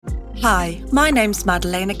Hi, my name's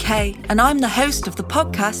Madalena Kay, and I'm the host of the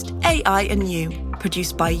podcast AI and You,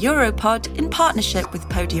 produced by Europod in partnership with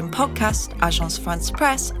Podium Podcast, Agence France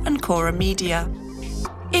Presse, and Cora Media.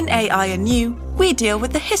 In AI and You, we deal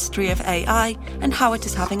with the history of AI and how it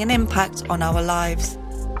is having an impact on our lives.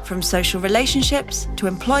 From social relationships to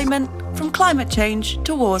employment, from climate change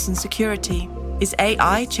to wars and security. Is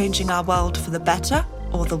AI changing our world for the better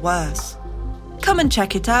or the worse? Come and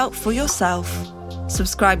check it out for yourself.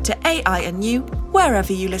 Subscribe to AI and You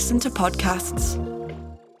wherever you listen to podcasts.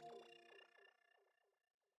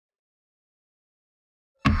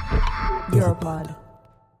 Europod.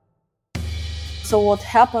 So what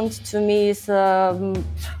happened to me is a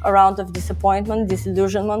round of disappointment,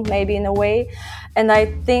 disillusionment maybe in a way. And I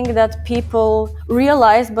think that people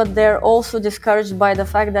realize, but they're also discouraged by the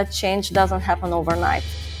fact that change doesn't happen overnight.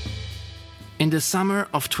 In the summer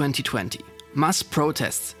of 2020, mass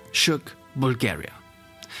protests shook Bulgaria.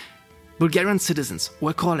 Bulgarian citizens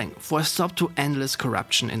were calling for a stop to endless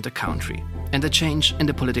corruption in the country and a change in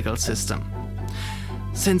the political system.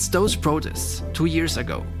 Since those protests 2 years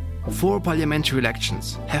ago, 4 parliamentary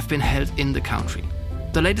elections have been held in the country,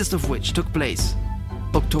 the latest of which took place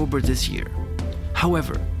October this year.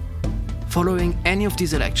 However, following any of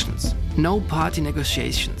these elections, no party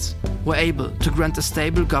negotiations were able to grant a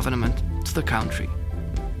stable government to the country.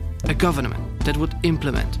 A government that would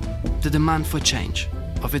implement the demand for change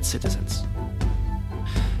of its citizens.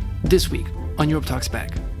 This week on Europe Talks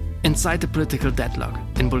Back, inside the political deadlock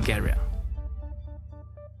in Bulgaria.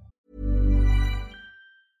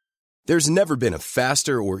 There's never been a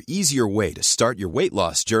faster or easier way to start your weight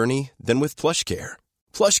loss journey than with PlushCare.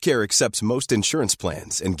 PlushCare accepts most insurance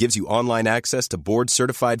plans and gives you online access to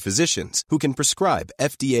board-certified physicians who can prescribe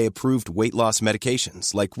FDA-approved weight loss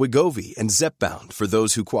medications like Wegovy and Zepbound for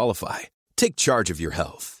those who qualify. Take charge of your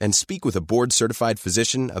health and speak with a board-certified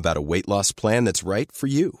physician about a weight loss plan that's right for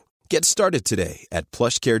you. Get started today at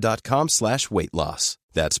plushcare.com/weight-loss.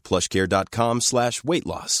 That's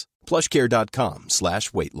plushcare.com/weight-loss.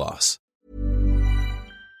 plushcare.com/weight-loss.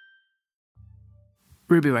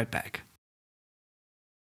 We'll be right back.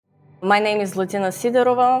 My name is Lutina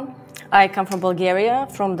Sidorova. I come from Bulgaria,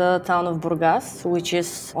 from the town of Burgas, which is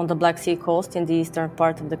on the Black Sea coast in the eastern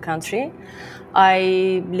part of the country.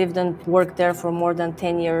 I lived and worked there for more than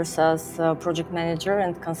 10 years as a project manager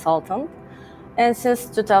and consultant. And since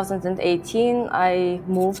 2018, I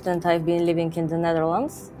moved and I've been living in the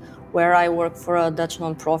Netherlands, where I work for a Dutch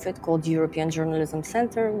non-profit called European Journalism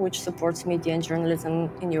Center, which supports media and journalism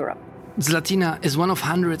in Europe. Zlatina is one of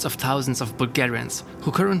hundreds of thousands of Bulgarians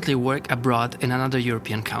who currently work abroad in another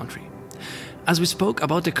European country. As we spoke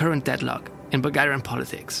about the current deadlock in Bulgarian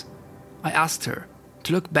politics, I asked her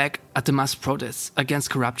to look back at the mass protests against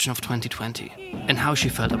corruption of 2020 and how she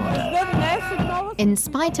felt about it. In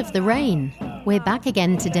spite of the rain, we're back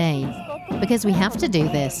again today because we have to do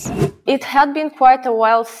this. It had been quite a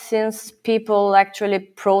while since people actually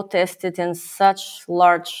protested in such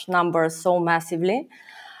large numbers so massively.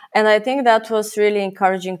 And I think that was really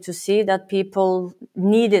encouraging to see that people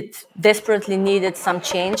desperately needed some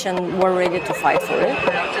change and were ready to fight for it.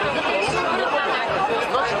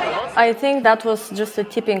 I think that was just a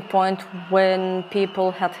tipping point when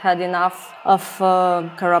people had enough of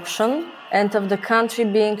corruption and of the country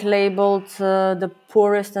being labeled the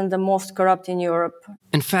poorest and the most corrupt in Europe.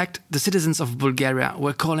 In fact, the citizens of Bulgaria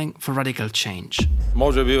were calling for radical change.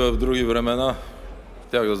 Може би в други времена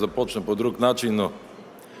тях да започне по друг начин, но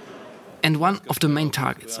And one of the main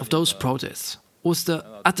targets of those protests was the,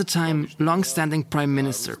 at the time, long-standing Prime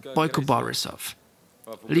Minister Boyko Borisov,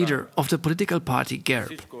 leader of the political party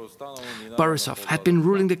GERB. Borisov had been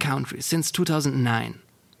ruling the country since 2009,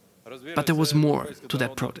 but there was more to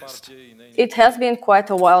that protest. It has been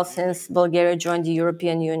quite a while since Bulgaria joined the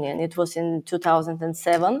European Union. It was in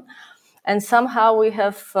 2007. And somehow we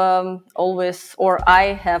have I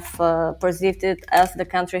have perceived it as the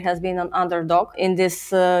country has been an underdog in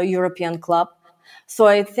this European club. So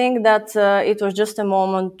I think that it was just a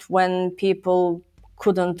moment when people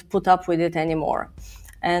couldn't put up with it anymore.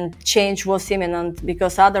 And change was imminent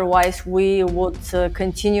because otherwise we would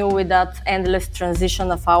continue with that endless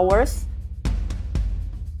transition of ours.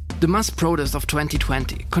 The mass protest of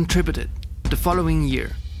 2020 contributed the following year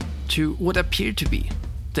to what appeared to be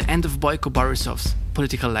the end of Boyko Borisov's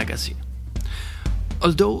political legacy.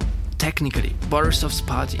 Although technically Borisov's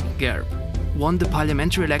party, GERB, won the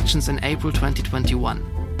parliamentary elections in April 2021,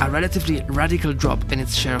 a relatively radical drop in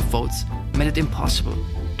its share of votes made it impossible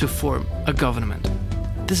to form a government.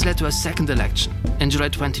 This led to a second election in July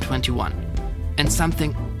 2021, and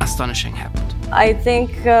something astonishing happened. I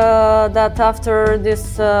think that after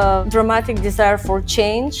this dramatic desire for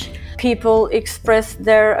change, people express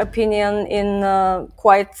their opinion in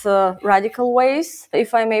quite radical ways,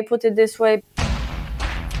 if I may put it this way.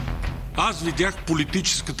 Аз видях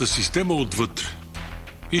политическата система отвътре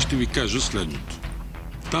и ще ви кажа следното.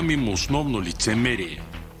 Там има основно лицемерие,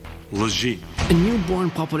 лъжи. A newborn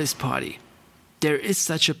populist party. There is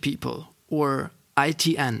such a people, or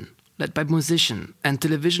ITN, led by musician and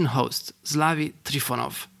television host Slavi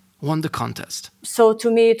Trifonov, won the contest. So to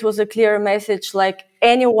me it was a clear message like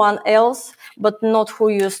anyone else, but not who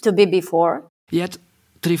used to be before. Yet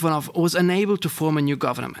Trifonov was unable to form a new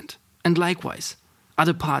government, and likewise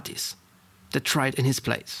other parties that tried in his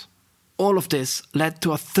place. All of this led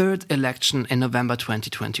to a third election in November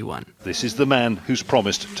 2021. This is the man who's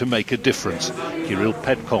promised to make a difference. Kirill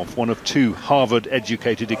Petkov, one of two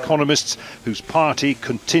Harvard-educated economists whose party,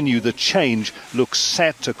 Continue the Change, looks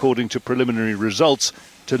set, according to preliminary results,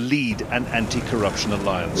 to lead an anti-corruption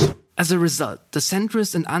alliance. As a result, the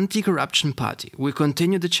centrist and anti-corruption party, We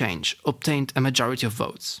Continue the Change, obtained a majority of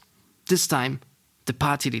votes. This time, the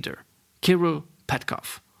party leader, Kirill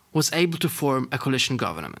Petkov, was able to form a coalition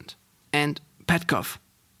government. And Petkov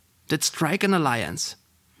did strike an alliance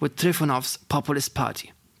with Trifonov's populist party.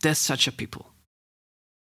 There's such a people.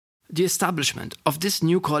 The establishment of this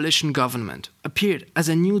new coalition government appeared as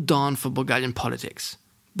a new dawn for Bulgarian politics.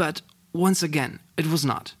 But once again, it was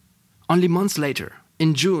not. Only months later,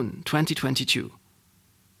 in June 2022,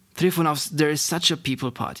 Trifonov's There Is Such a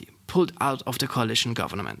People party pulled out of the coalition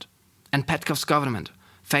government. And Petkov's government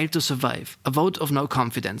failed to survive a vote of no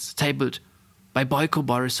confidence tabled by Boyko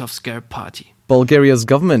Borisov's GERB party. Bulgaria's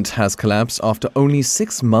government has collapsed after only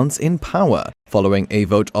 6 months in power, following a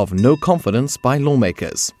vote of no confidence by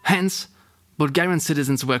lawmakers. Hence, Bulgarian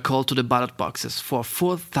citizens were called to the ballot boxes for a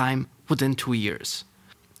fourth time within 2 years.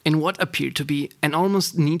 In what appeared to be an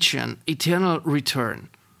almost Nietzschean eternal return,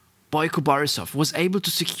 Boyko Borisov was able to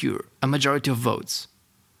secure a majority of votes.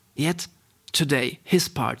 Yet, today, his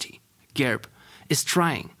party, GERB, is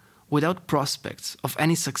trying, without prospects of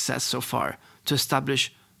any success so far, to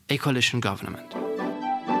establish a coalition government.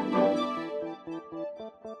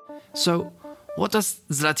 So, what does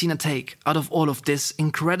Zlatina take out of all of this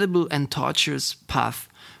incredible and tortuous path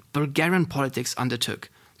Bulgarian politics undertook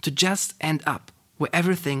to just end up where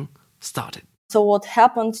everything started? So what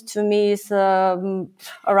happened to me is a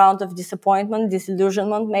round of disappointment,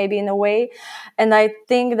 disillusionment maybe in a way. And I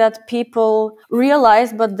think that people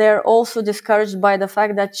realize, but they're also discouraged by the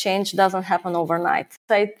fact that change doesn't happen overnight.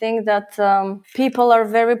 I think that people are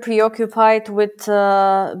very preoccupied with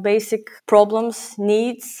basic problems,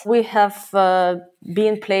 needs. We have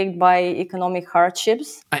been plagued by economic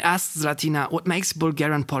hardships. I asked Zlatina what makes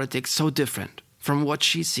Bulgarian politics so different from what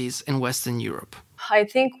she sees in Western Europe. I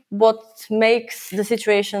think what makes the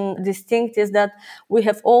situation distinct is that we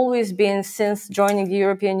have always been, since joining the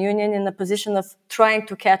European Union, in a position of trying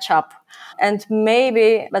to catch up. And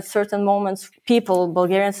maybe at certain moments, people,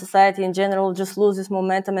 Bulgarian society in general, just loses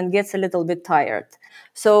momentum and gets a little bit tired.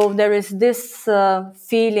 So there is this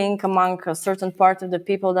feeling among a certain part of the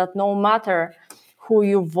people that no matter who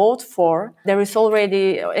you vote for, there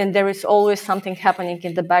is always something happening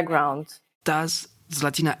in the background. Does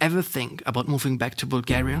Zlatina ever think about moving back to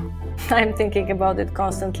Bulgaria? I'm thinking about it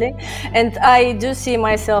constantly. And I do see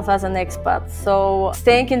myself as an expat. So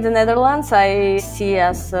staying in the Netherlands, I see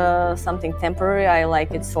as something temporary. I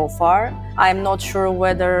like it so far. I'm not sure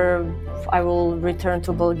whether I will return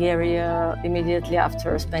to Bulgaria immediately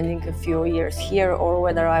after spending a few years here, or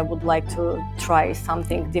whether I would like to try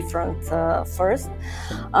something different first.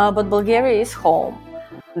 But Bulgaria is home.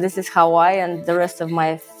 This is how I and the rest of my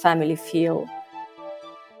family feel.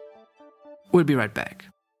 We'll be right back.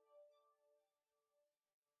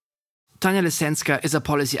 Tanya Lesenska is a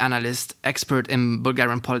policy analyst, expert in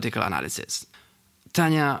Bulgarian political analysis.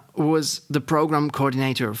 Tanya was the program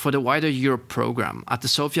coordinator for the wider Europe program at the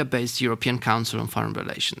Sofia-based European Council on Foreign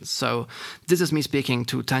Relations. So this is me speaking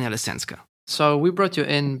to Tanya Lesenska. So we brought you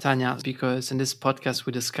in, Tanya, because in this podcast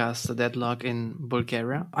we discussed the deadlock in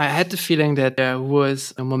Bulgaria. I had the feeling that there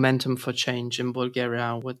was a momentum for change in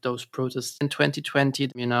Bulgaria with those protests in 2020,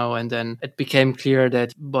 and then it became clear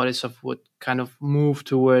that Borisov would kind of move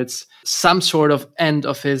towards some sort of end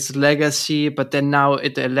of his legacy, but then now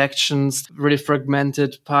at the elections, really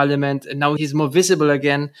fragmented parliament, and now he's more visible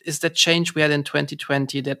again. Is that change we had in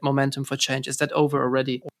 2020, that momentum for change, is that over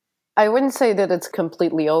already? I wouldn't say that it's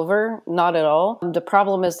completely over, not at all. The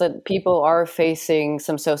problem is that people are facing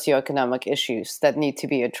some socioeconomic issues that need to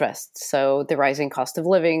be addressed. So the rising cost of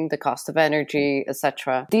living, the cost of energy,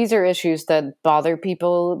 etc. These are issues that bother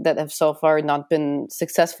people that have so far not been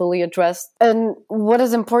successfully addressed. And what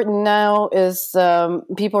is important now is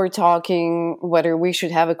people are talking whether we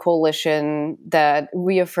should have a coalition that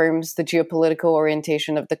reaffirms the geopolitical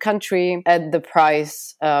orientation of the country at the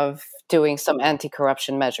price of doing some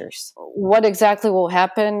anti-corruption measures. What exactly will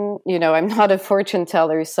happen? I'm not a fortune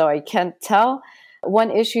teller, so I can't tell.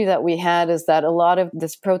 One issue that we had is that a lot of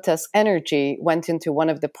this protest energy went into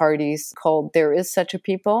one of the parties called There Is Such a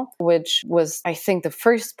People, which was, I think, the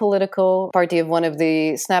first political party of one of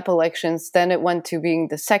the snap elections. Then it went to being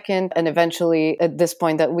the second, and eventually at this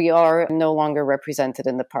point that we are no longer represented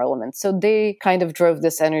in the parliament. So they kind of drove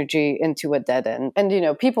this energy into a dead end. And,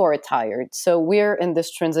 people are tired. So we're in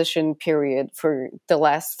this transition period for the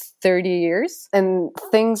last 30 years, and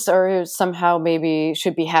things are somehow maybe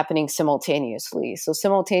should be happening simultaneously. So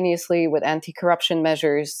simultaneously with anti-corruption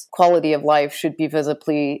measures, quality of life should be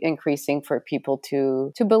visibly increasing for people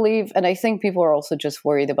to believe. And I think people are also just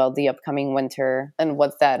worried about the upcoming winter and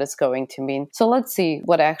what that is going to mean. So let's see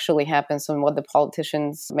what actually happens and what the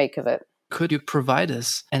politicians make of it. Could you provide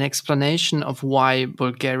us an explanation of why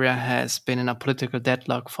Bulgaria has been in a political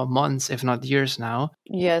deadlock for months, if not years now?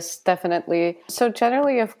 Yes, definitely. So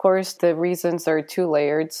generally, of course, the reasons are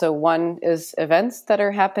two-layered. So one is events that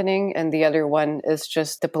are happening, and the other one is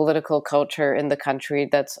just the political culture in the country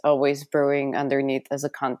that's always brewing underneath as a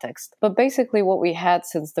context. But basically what we had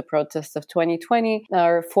since the protests of 2020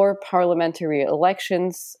 are 4 parliamentary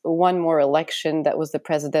elections, one more election that was the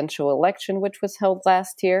presidential election, which was held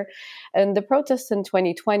last year. And the protests in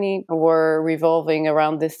 2020 were revolving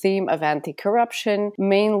around the theme of anti-corruption,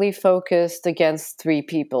 mainly focused against 3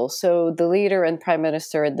 people. So the leader and prime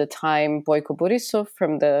minister at the time, Boyko Borisov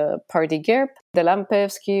from the party GERB,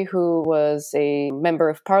 Delampevsky, who was a member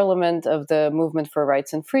of parliament of the Movement for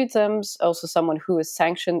Rights and Freedoms, also someone who is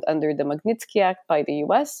sanctioned under the Magnitsky Act by the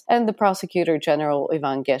US, and the prosecutor general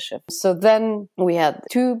Ivan Geshev. So then we had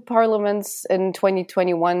 2 parliaments in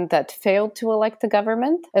 2021 that failed to elect the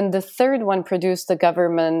government, and the third one produced a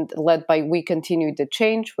government led by We Continue the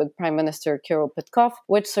Change with Prime Minister Kirill Petkov,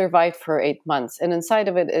 which survived for 8 months. And inside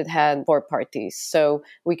of it, it had 4 parties. So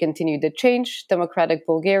We Continue the Change, Democratic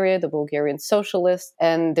Bulgaria, the Bulgarian Socialists,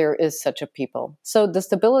 and There Is Such a People. So the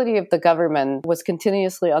stability of the government was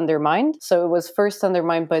continuously undermined. So it was first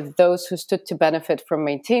undermined by those who stood to benefit from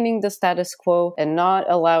maintaining the status quo and not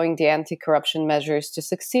allowing the anti-corruption measures to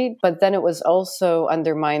succeed. But then it was also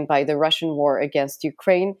undermined by the Russian war against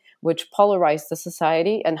Ukraine, which polarized the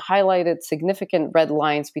society and highlighted significant red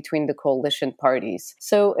lines between the coalition parties.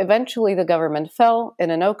 So eventually the government fell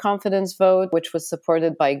in a no-confidence vote, which was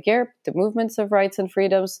supported by GERB, the Movements of Rights and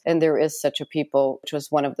Freedoms, and There Is Such a People, which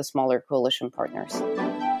was one of the smaller coalition partners.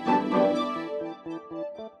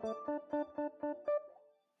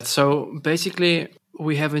 So basically,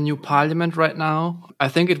 we have a new parliament right now. I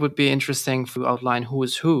think it would be interesting to outline who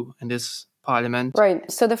is who in this parliament.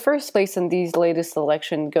 Right. So the first place in these latest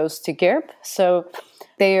election goes to GERB. So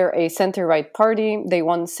they are a center-right party. They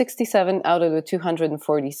won 67 out of the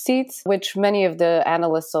 240 seats, which many of the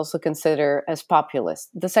analysts also consider as populist.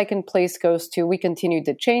 The second place goes to We Continue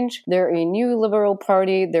the Change. They're a new liberal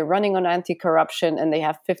party. They're running on anti-corruption, and they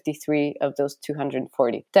have 53 of those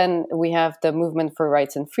 240. Then we have the Movement for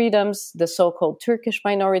Rights and Freedoms, the so-called Turkish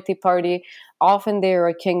minority party. Often they are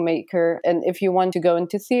a kingmaker. And if you want to go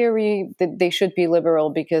into theory, they should be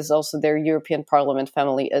liberal because also their European Parliament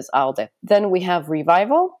family is ALDE. Then we have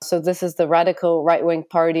Revival. So this is the radical right-wing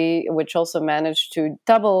party, which also managed to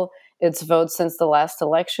double its votes since the last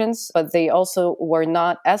elections, but they also were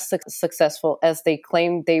not as successful as they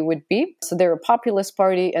claimed they would be. So they're a populist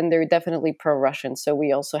party and they're definitely pro-Russian. So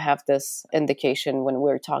we also have this indication when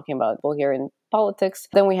we're talking about Bulgarian politics.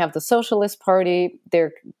 Then we have the Socialist Party.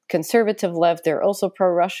 They're conservative left. They're also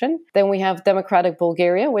pro-Russian. Then we have Democratic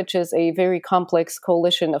Bulgaria, which is a very complex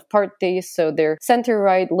coalition of parties. So they're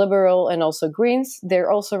center-right, liberal, and also Greens. They're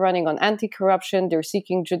also running on anti-corruption. They're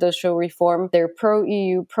seeking judicial reform. They're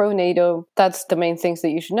pro-EU, pro-NATO. That's the main things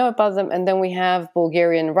that you should know about them. And then we have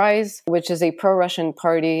Bulgarian Rise, which is a pro-Russian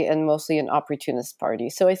party and mostly an opportunist party.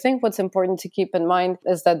 So I think what's important to keep in mind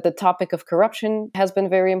is that the topic of corruption has been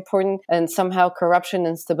very important, and somehow corruption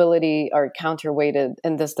and stability are counterweighted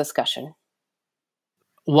in this discussion.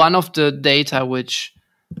 One of the data which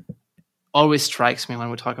always strikes me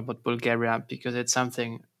when we talk about Bulgaria, because it's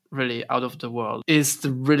something really out of the world, is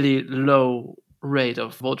the really low rate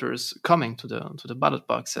of voters coming to the ballot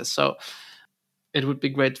boxes. So it would be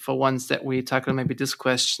great for once that we tackle maybe this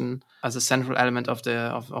question as a central element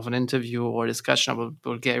of an interview or discussion about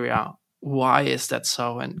Bulgaria. Why is that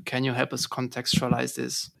so? And can you help us contextualize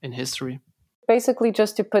this in history? Basically,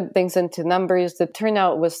 just to put things into numbers, the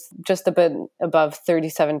turnout was just a bit above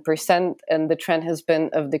 37%, and the trend has been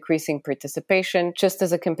of decreasing participation. Just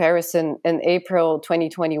as a comparison, in April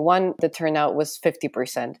 2021, the turnout was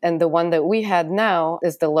 50%, and the one that we had now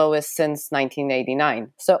is the lowest since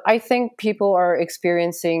 1989. So I think people are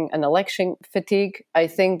experiencing an election fatigue. I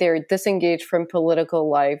think they're disengaged from political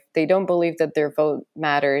life. They don't believe that their vote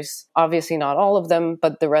matters. Obviously, not all of them,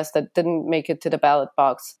 but the rest that didn't make it to the ballot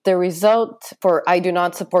box. The result for I do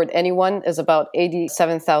not support anyone is about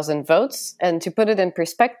 87,000 votes. And to put it in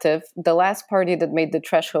perspective, the last party that made the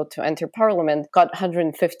threshold to enter parliament got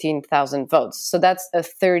 115,000 votes. So that's a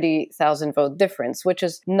 30,000 vote difference, which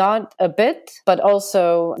is not a bit, but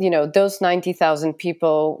also, those 90,000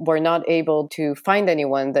 people were not able to find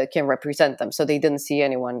anyone that can represent them. So they didn't see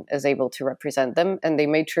anyone as able to represent them. And they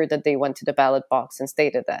made sure that they went to the ballot box and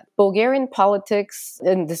stated that. Bulgarian politics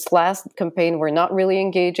in this last campaign were not really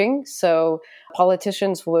engaging. So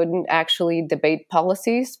politicians wouldn't actually debate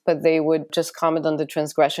policies, but they would just comment on the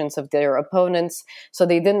transgressions of their opponents. So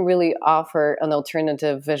they didn't really offer an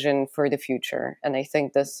alternative vision for the future. And I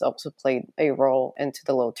think this also played a role into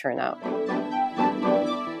the low turnout.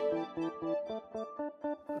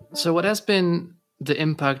 So what has been the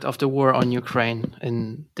impact of the war on Ukraine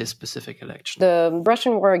in this specific election? The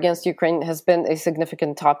Russian war against Ukraine has been a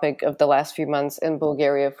significant topic of the last few months in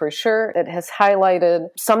Bulgaria for sure. It has highlighted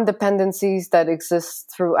some dependencies that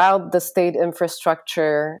exist throughout the state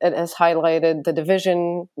infrastructure. It has highlighted the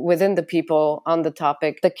division within the people on the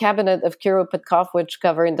topic. The cabinet of Kirill Petkov, which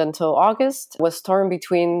governed until August, was torn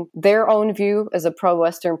between their own view as a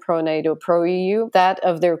pro-Western, pro-NATO, pro-EU, that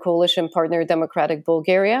of their coalition partner Democratic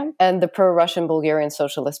Bulgaria, and the pro-Russian Bulgarian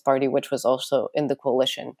Socialist Party, which was also in the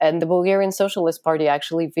coalition. And the Bulgarian Socialist Party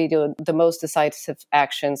actually vetoed the most decisive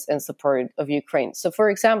actions in support of Ukraine. So, for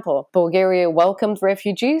example, Bulgaria welcomed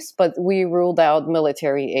refugees, but we ruled out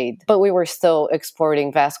military aid. But we were still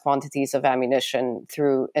exporting vast quantities of ammunition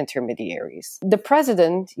through intermediaries. The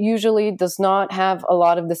president usually does not have a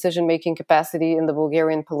lot of decision-making capacity in the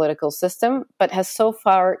Bulgarian political system, but has so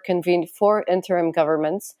far convened 4 interim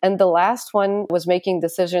governments. And the last one was making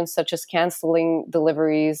decisions such as canceling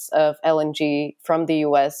deliveries of LNG from the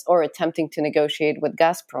US or attempting to negotiate with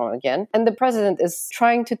Gazprom again. And the president is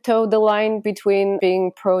trying to toe the line between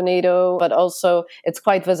being pro-NATO, but also it's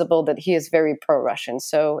quite visible that he is very pro-Russian.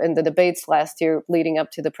 So in the debates last year leading up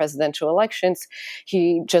to the presidential elections,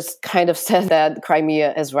 he just kind of said that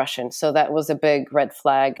Crimea is Russian. So that was a big red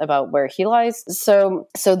flag about where he lies. So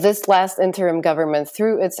this last interim government,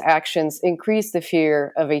 through its actions, increased the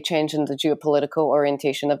fear of a change in the geopolitical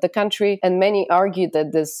orientation of the country. And many argued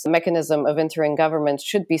that this mechanism of interim government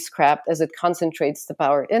should be scrapped as it concentrates the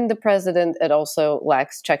power in the president. It also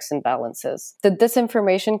lacks checks and balances. The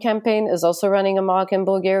disinformation campaign is also running amok in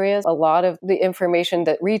Bulgaria. A lot of the information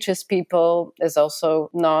that reaches people is also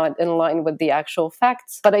not in line with the actual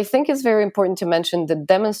facts. But I think it's very important to mention the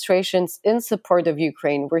demonstrations in support of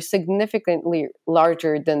Ukraine were significantly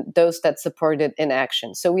larger than those that supported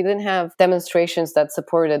inaction. So we didn't have demonstrations that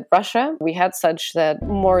supported Russia. We had such that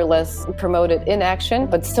more or less promoted inaction,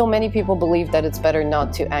 but still many people believe that it's better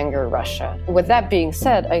not to anger Russia. With that being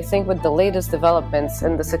said, I think with the latest developments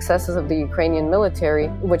and the successes of the Ukrainian military,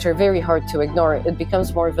 which are very hard to ignore, it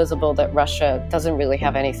becomes more visible that Russia doesn't really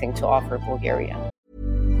have anything to offer Bulgaria.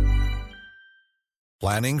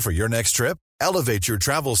 Planning for your next trip? Elevate your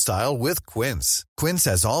travel style with Quince. Quince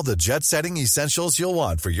has all the jet-setting essentials you'll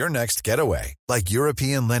want for your next getaway, like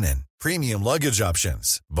European linen, premium luggage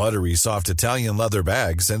options, buttery soft Italian leather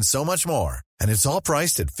bags, and so much more. And it's all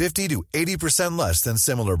priced at 50 to 80% less than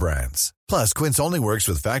similar brands. Plus, Quince only works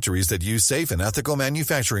with factories that use safe and ethical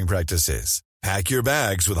manufacturing practices. Pack your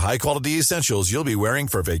bags with high-quality essentials you'll be wearing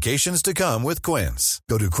for vacations to come with Quince.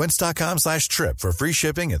 Go to quince.com/trip for free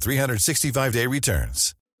shipping and 365-day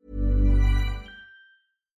returns.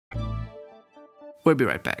 We'll be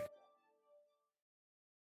right back.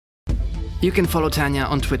 You can follow Tanya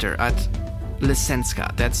on Twitter at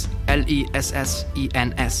Lesenska. That's Lessenska.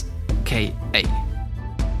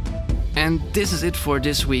 And this is it for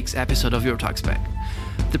this week's episode of Europe Talks Back.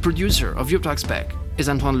 The producer of Europe Talks Back is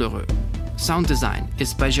Antoine Leroux. Sound design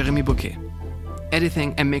is by Jérémy Bouquet.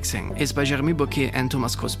 Editing and mixing is by Jérémy Bouquet and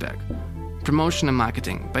Thomas Kosberg. Promotion and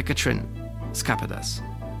marketing by Katrin Skapadas.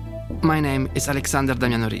 My name is Alexander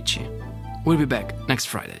Damiano Ricci. We'll be back next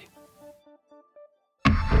Friday.